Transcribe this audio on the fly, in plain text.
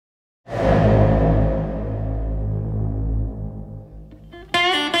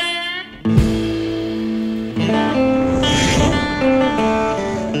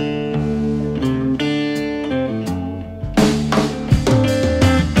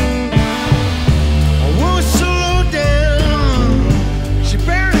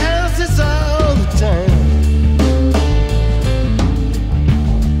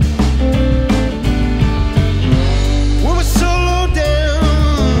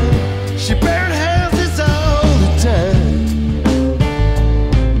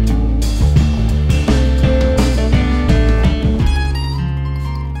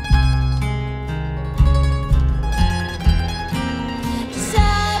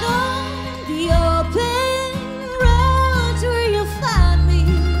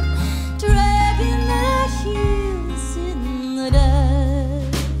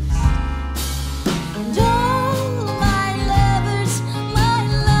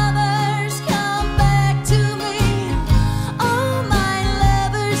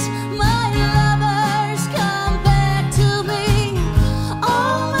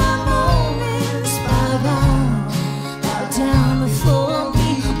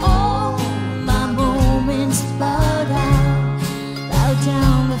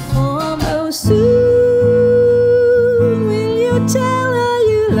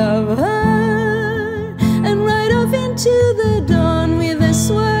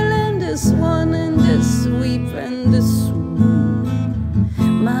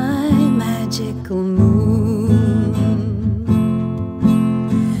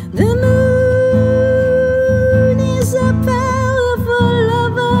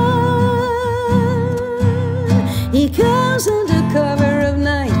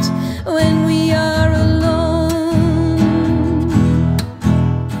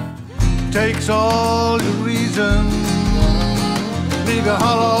all your reason, leave you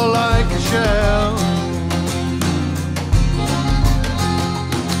hollow like a shell.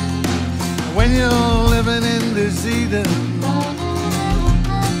 When you're living in this Eden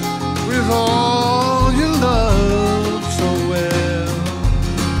with all you love so well,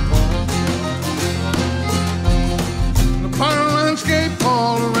 the part landscape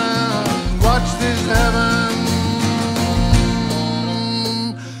all around, watch this heaven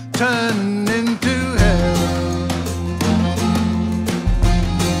turn into hell.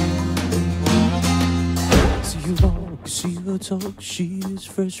 See you walk, see her talk, she is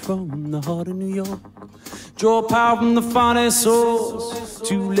fresh from the heart of New York. Draw power from the finest source,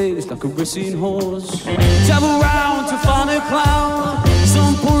 two legs like a racing horse. Travel round to find a clown,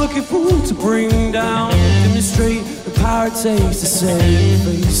 some poor looking fool to bring down. Demonstrate the power it takes to save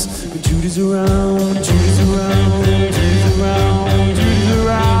face. When Judy's around, Judy's around, Judy's around, Judy's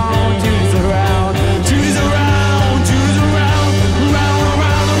around, Judy's around, Judy's around, Judy's around, around,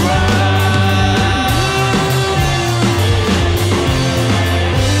 around, around.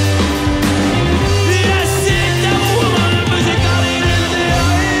 Yes, it, that woman, musically in the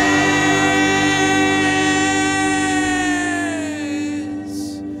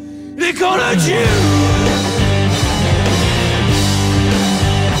eyes. They call her Jude.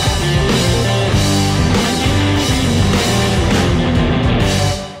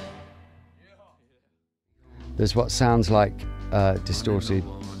 There's what sounds like a distorted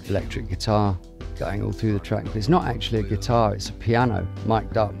electric guitar going all through the track, but it's not actually a guitar, it's a piano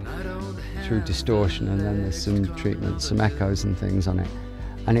mic'd up through distortion, and then there's some treatments, some echoes and things on it.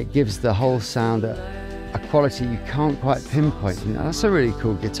 And it gives the whole sound a quality you can't quite pinpoint. You know, that's a really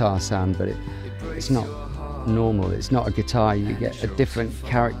cool guitar sound, but it's not normal, it's not a guitar, you get a different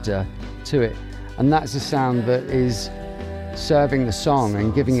character to it. And that's a sound that is serving the song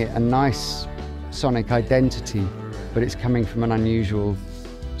and giving it a nice sonic identity, but it's coming from an unusual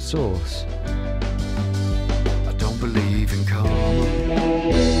source. I don't believe in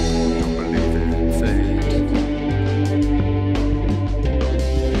karma.